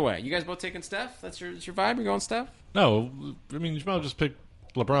LeBron's either way. You guys both taking Steph? That's your vibe? You're going Steph? No, I mean, Jamal just picked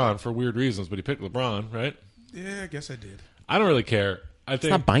LeBron for weird reasons, but he picked LeBron, right? Yeah, I guess I did. I don't really care. I think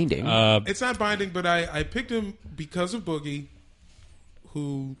it's not binding. It's not binding, but I picked him because of Boogie,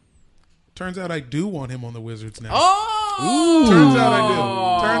 who turns out I do want him on the Wizards now. Oh! Turns out I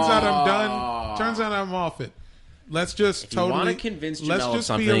do. Turns out I'm done. Turns out I'm off it. Let's just if you want to convince Jamal of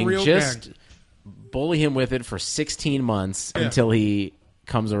something, be a real just gang. Bully him with it for 16 months until he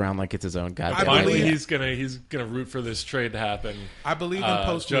comes around like it's his own goddamn. Finally, he's gonna root for this trade to happen. I believe in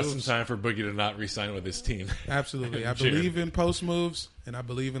post moves. Just in time for Boogie to not re-sign with his team. Absolutely, I believe in post moves, and I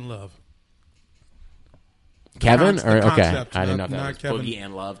believe in love. Kevin, I didn't know if that was Kevin. Boogie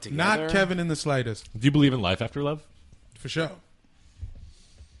and Love together. Not Kevin in the slightest. Do you believe in life after love? For sure.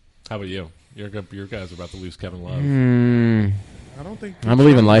 How about you? Your guys are about to lose Kevin Love. I don't think. I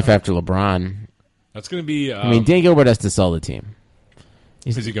believe in life after LeBron. That's going to be. I mean, Dan Gilbert has to sell the team.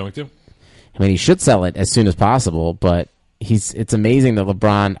 Is he going to? I mean, he should sell it as soon as possible, but it's amazing that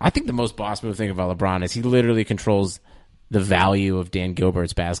LeBron... I think the most boss move thing about LeBron is he literally controls the value of Dan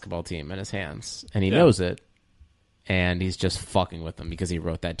Gilbert's basketball team in his hands, and he knows it, and he's just fucking with them because he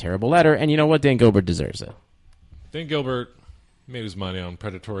wrote that terrible letter, and you know what? Dan Gilbert deserves it. Dan Gilbert made his money on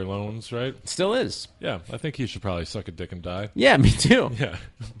predatory loans, right? Still is. Yeah, I think he should probably suck a dick and die. Yeah, me too. Yeah.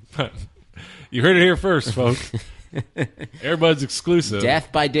 But you heard it here first, folks. Airbuds exclusive.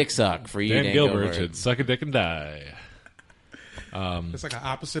 Death by dick suck for you, Dan Gilbert. Should suck a dick and die. It's like an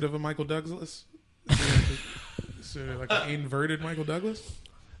opposite of a Michael Douglas. Sort of like an inverted Michael Douglas.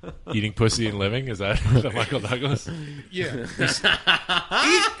 Eating pussy and living? Is that the Michael Douglas? Yeah.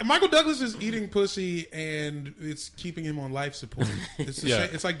 Michael Douglas is eating pussy and it's keeping him on life support. It's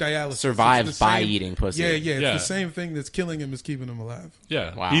it's like dialysis. Survives by eating pussy. Yeah. It's the same thing that's killing him is keeping him alive.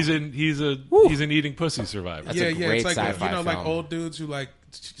 Yeah. Wow. He's an eating pussy survivor. That's a great it's like sci-fi film. like old dudes who like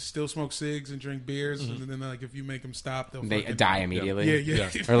still smoke cigs and drink beers, and then like if you make them stop, they die immediately. Yeah.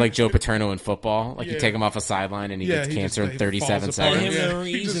 Or like Joe Paterno in football, like you take him off a sideline and he gets cancer in 37 seconds. I have no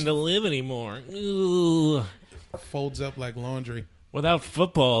reason to live anymore. Ooh. Folds up like laundry. Without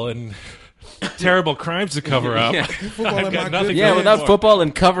football and terrible crimes to cover up, I've got nothing. Yeah, without football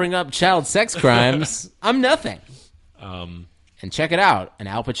and covering up child sex crimes, I'm nothing. And check it out, an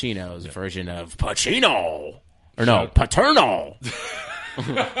Al Pacino's version of Pacino. Or no, Paterno.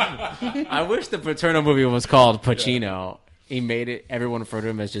 I wish the Paterno movie was called Pacino. He made it, everyone referred to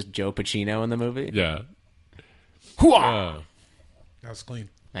him as just Joe Pacino in the movie. Yeah. That was clean.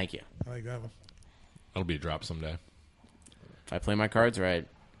 Thank you. I like that one. That'll be a drop someday. If I play my cards right.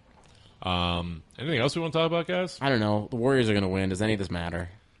 Anything else we want to talk about, guys? I don't know. The Warriors are going to win. Does any of this matter?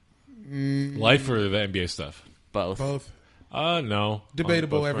 Life or the NBA stuff? Both. No.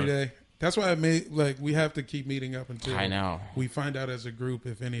 Debatable every day. That's why we have to keep meeting up until I know we find out as a group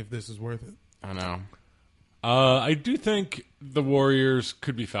if any of this is worth it. I know. I do think the Warriors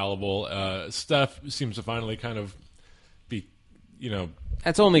could be fallible. Steph seems to finally kind of be,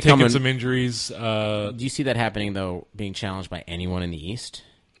 that's only taking coming. some injuries. Do you see that happening though? Being challenged by anyone in the East?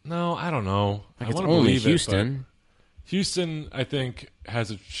 No, I don't know. It's only Houston. Houston, I think,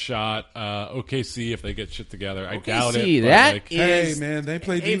 has a shot. OKC, if they get shit together, I OKC, doubt it. Hey, man, they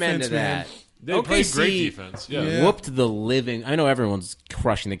play defense, man. They play great defense. Yeah. Whooped the living. I know everyone's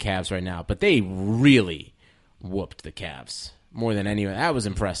crushing the Cavs right now, but they really whooped the Cavs more than anyone. That was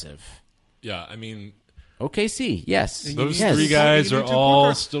impressive. Yeah, I mean, OKC, yes. Those three guys are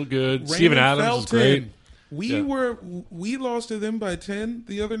all still good. Steven Adams is great. We lost to them by 10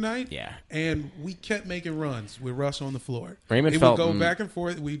 the other night. Yeah. And we kept making runs with Russ on the floor. Raymond Felton would go back and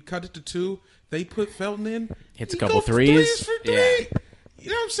forth. We'd cut it to 2. They put Felton in. Hits a couple threes. For 3. Yeah.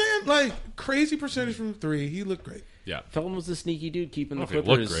 You know what I'm saying? Like, crazy percentage from 3. He looked great. Yeah. Felton was the sneaky dude keeping the Clippers.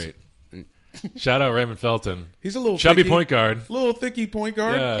 Clippers. Looked great. Shout out Raymond Felton. He's a little chubby thicky, point guard. Little thicky point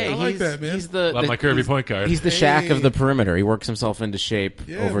guard. Yeah. I like that, man. Love my curvy point guard. He's the Shaq of the perimeter. He works himself into shape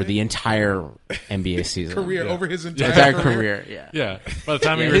over the entire NBA season. Over his entire career. Yeah. By the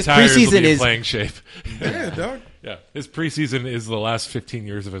time he his retires, he'll preseason be in is playing shape. Yeah, dog. Yeah. His preseason is the last 15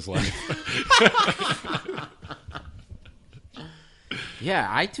 years of his life.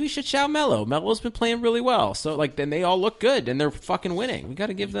 Yeah, we should shout Melo. Melo's been playing really well. So, then they all look good, and they're fucking winning. We got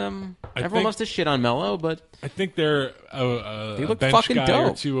to give them... Everyone loves to shit on Melo, but... I think they're they look bench fucking guy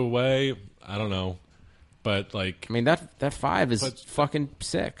dope. or two away. I don't know. But, that five is fucking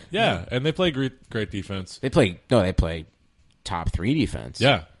sick. Yeah, and they play great defense. They play top 3 defense.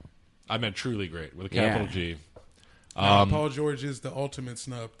 Yeah. I meant truly great, with a capital G. Paul George is the ultimate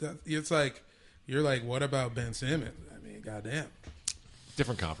snub. It's like, you're like, what about Ben Simmons? I mean, goddamn.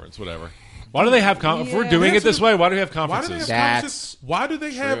 Different conference, whatever. Why do they have if we're doing it this way, why do we have conferences? Why do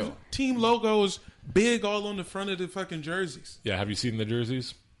they have team logos big all on the front of the fucking jerseys? Yeah, have you seen the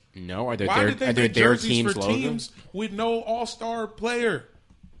jerseys? No, are did they make their jerseys team's for logo? teams with no all-star player?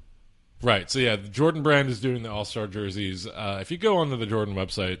 Right. So yeah, the Jordan brand is doing the all-star jerseys. If you go onto the Jordan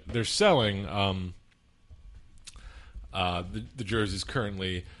website, they're selling the jerseys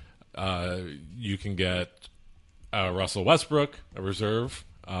currently. You can get Russell Westbrook, a reserve.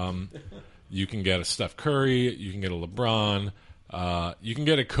 You can get a Steph Curry. You can get a LeBron. You can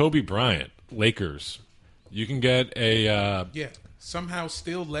get a Kobe Bryant, Lakers. You can get a... somehow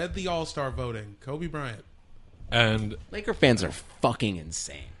still led the All-Star voting, Kobe Bryant. And Laker fans are fucking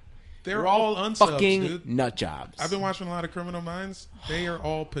insane. They're all unsubs, fucking dude. nut jobs. I've been watching a lot of Criminal Minds. They are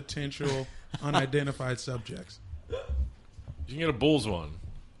all potential unidentified subjects. You can get a Bulls one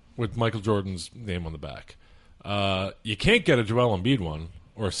with Michael Jordan's name on the back. You can't get a Joel Embiid one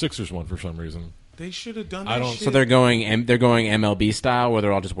or a Sixers one for some reason. They should have done that shit. So they're going MLB style, where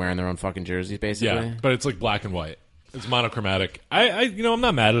they're all just wearing their own fucking jerseys, basically. Yeah, but it's like black and white. It's monochromatic. I'm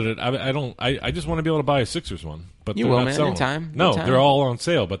not mad at it. I just want to be able to buy a Sixers one, but you they're will, not man. selling Anytime. No, they're all on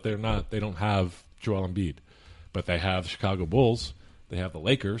sale, but they're not. They don't have Joel Embiid, but they have Chicago Bulls. They have the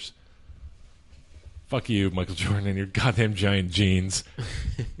Lakers. Fuck you, Michael Jordan, and your goddamn giant jeans.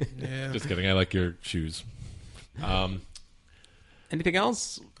 Yeah. Just kidding. I like your shoes. Anything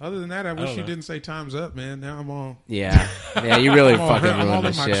else? Other than that, I wish you didn't say time's up, man. Now I'm all... Yeah. Yeah, you really fucking ruined I'm all in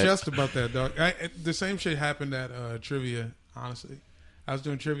this my shit. chest about that, dog. The same shit happened at trivia, honestly. I was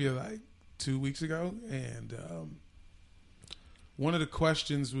doing trivia like 2 weeks ago, and one of the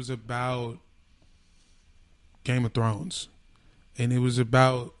questions was about Game of Thrones. And it was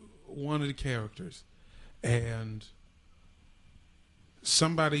about one of the characters. And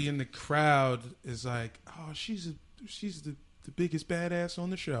somebody in the crowd is like, oh, she's the biggest badass on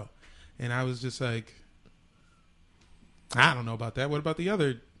the show. And I was just like, I don't know about that. What about the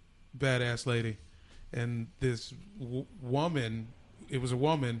other badass lady? And this woman, it was a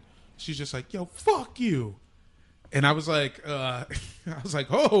woman, she's just like, yo, fuck you. And I was like, oh,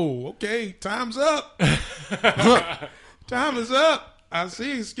 okay, time's up. Time is up. I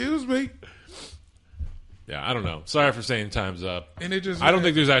see, excuse me. Yeah, I don't know. Sorry for saying time's up. And it just, I don't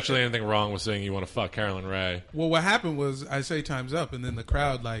think there's actually anything wrong with saying you want to fuck Carolyn Ray. Well, what happened was I say time's up, and then the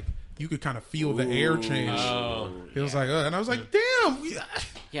crowd, like, you could kind of feel the air change. Oh, it was like, and I was like, damn.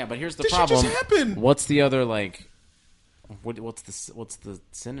 Yeah, but here's the this problem. Shit just happened. What's the other, like, what's the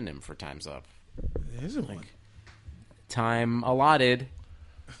synonym for time's up? There isn't one. Time allotted.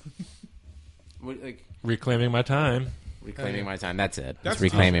 Reclaiming my time. Reclaiming my time. That's it. That's it's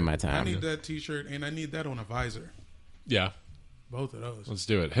reclaiming my time. I need that T-shirt, and I need that on a visor. Yeah. Both of those. Let's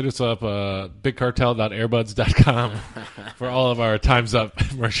do it. Hit us up, bigcartel.airbuds.com for all of our Time's Up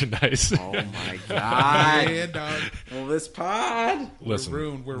merchandise. Oh, my God. Yeah, dog. Well, this pod. Listen,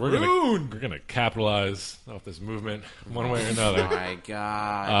 we're ruined. We're going to capitalize off this movement one way or another. Oh, my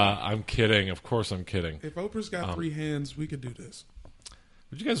God. I'm kidding. Of course I'm kidding. If Oprah's got 3 hands, we could do this.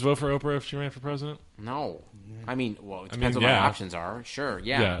 Would you guys vote for Oprah if she ran for president? No. I mean, well, it depends what my options are. Sure,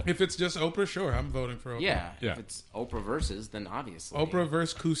 yeah. If it's just Oprah, sure, I'm voting for Oprah. Yeah. If it's Oprah versus, then obviously. Oprah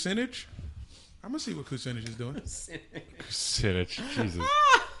versus Kucinich? I'm going to see what Kucinich is doing. Kucinich, Jesus.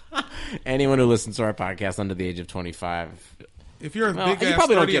 Anyone who listens to our podcast under the age of 25. If you're a you big ass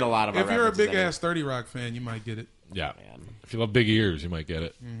probably 30, don't get a lot of our if you're a references big ass 30 Rock fan, you might get it. Yeah. If you love big ears, you might get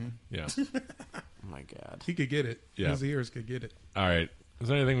it. Mm-hmm. Yeah. Oh, my God. He could get it. Yeah. His ears could get it. All right. Is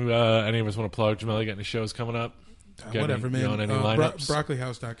there anything any of us want to plug? Jamel, you got any shows coming up? Whatever, man. On any lineups?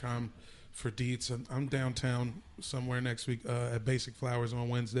 Broccolihouse.com for deets. I'm downtown somewhere next week at Basic Flowers on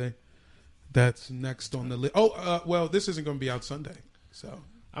Wednesday. That's next on the list. Well, this isn't going to be out Sunday, so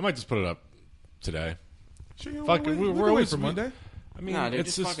I might just put it up today. Sure, Fuck it. We're away always for Monday. I mean, No, dude,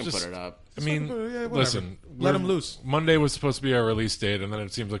 it's just fucking put it up. I mean, listen, let them loose. Monday was supposed to be our release date, and then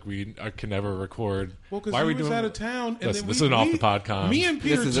it seems like we can never record. Well, because Why are we was doing out of town, and Listen, then this is an off the pod con. Me and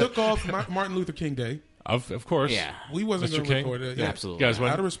Peter took off Martin Luther King Day. Of course, Yeah. We wasn't Mr. going to King? record it. Yeah, absolutely. You guys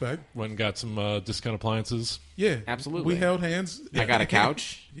went Out of respect. went and got some discount appliances. Yeah, Absolutely. We held hands. I got a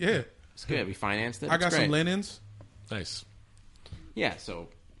couch. Yeah, It's good. We financed it. I got It's great. some linens. Nice. Yeah. So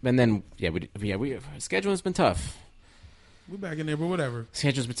and then we scheduling's been tough. We back in there, but whatever.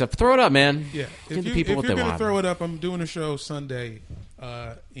 Schedule's been tough. Throw it up, man. Yeah, Give the people what they if you're want. gonna throw it up, I'm doing a show Sunday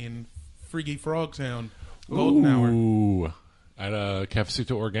in Freaky Frogtown, Golden Hour. Ooh, at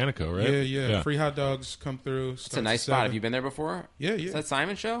Cafecito Organico, right? Yeah. Free hot dogs come through. It's a nice spot. Have you been there before? Yeah. Is that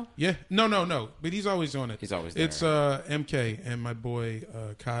Simon's show? Yeah. No. But he's always on it. He's always there. It's MK and my boy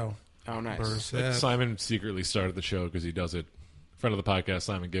Kyle. Oh, nice. Burrsett. Simon secretly started the show because he does it. Friend of the podcast,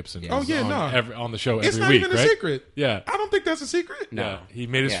 Simon Gibson. Oh, yeah, on the show every It's not week, even a right? secret. Yeah. I don't think that's a secret. No. Yeah. He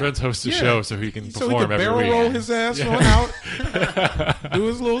made his Yeah. friends host a Yeah. show so he can So he perform can every barrel week. roll his ass on out, do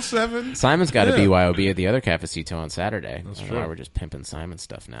his little 7. Simon's got a Yeah. BYOB at the other Cafecito on Saturday. That's true. Why we're just pimping Simon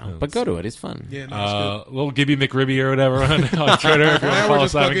stuff now. But go to it. It's fun. Yeah, no, it's Little Gibby McRibby or whatever on Twitter. If you want to Now we're follow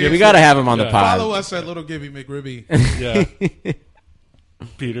just Simon fucking- Gibson. We got to have him on the good. pod. Follow us at Little Gibby McRibby. Yeah.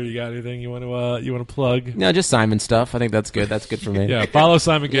 Peter, you got anything you want to plug? No, just Simon stuff. I think that's good. That's good for me. Yeah, follow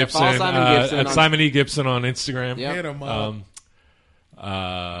Simon Gibson, follow Simon Gibson at on- Simon E. Gibson on Instagram. Yep. Hit 'em up.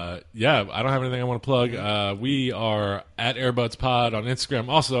 Yeah, I don't have anything I want to plug. We are at Airbuds Pod on Instagram,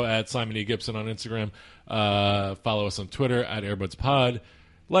 also at Simon E. Gibson on Instagram. Follow us on Twitter at Airbuds Pod.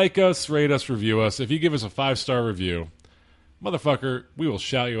 Like us, rate us, review us. If you give us a 5-star review, motherfucker, we will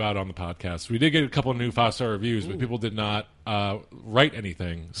shout you out on the podcast. We did get a couple new 5-star reviews, but people did not write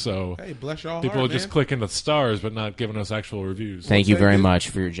anything. So Hey, bless y'all people heart, are just man. clicking the stars, but not giving us actual reviews. Thank you take very it. much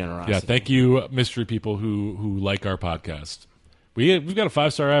for your generosity. Yeah, thank you, mystery people who like our podcast. We've got a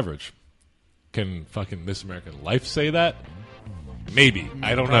 5-star average. Can fucking This American Life say that? Maybe.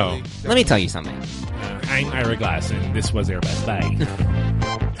 I don't know. Let me tell you something. I'm Ira Glass, and this was Airbus. Bye.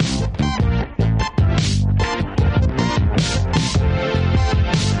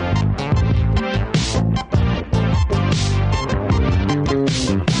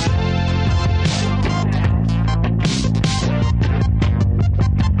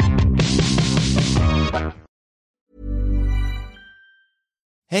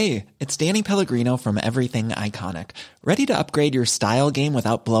 Hey, it's Danny Pellegrino from Everything Iconic. Ready to upgrade your style game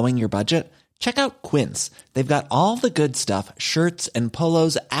without blowing your budget? Check out Quince. They've got all the good stuff, shirts and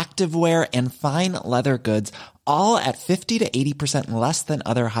polos, activewear, and fine leather goods, all at 50 to 80% less than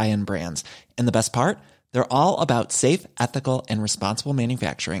other high-end brands. And the best part? They're all about safe, ethical, and responsible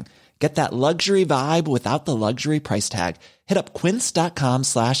manufacturing. Get that luxury vibe without the luxury price tag. Hit up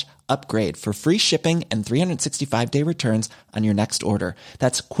quince.com/upgrade for free shipping and 365-day returns on your next order.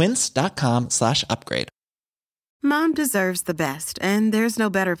 That's quince.com/upgrade. Mom deserves the best, and there's no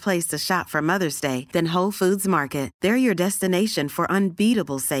better place to shop for Mother's Day than Whole Foods Market. They're your destination for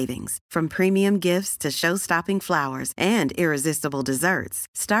unbeatable savings, from premium gifts to show-stopping flowers and irresistible desserts.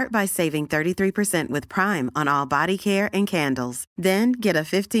 Start by saving 33% with Prime on all body care and candles. Then get a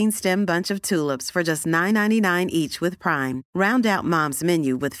 15-stem bunch of tulips for just $9.99 each with Prime. Round out Mom's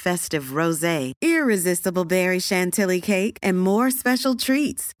menu with festive rosé, irresistible berry chantilly cake, and more special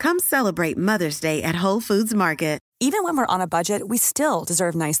treats. Come celebrate Mother's Day at Whole Foods Market. Even when we're on a budget, we still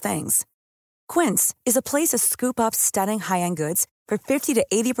deserve nice things. Quince is a place to scoop up stunning high-end goods for 50 to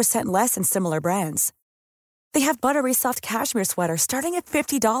 80% less than similar brands. They have buttery soft cashmere sweaters starting at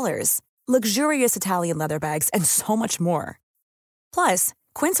 $50, luxurious Italian leather bags, and so much more. Plus,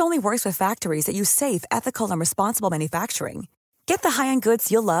 Quince only works with factories that use safe, ethical, and responsible manufacturing. Get the high-end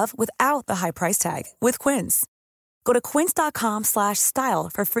goods you'll love without the high price tag with Quince. Go to quince.com/style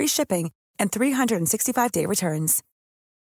for free shipping and 365-day returns.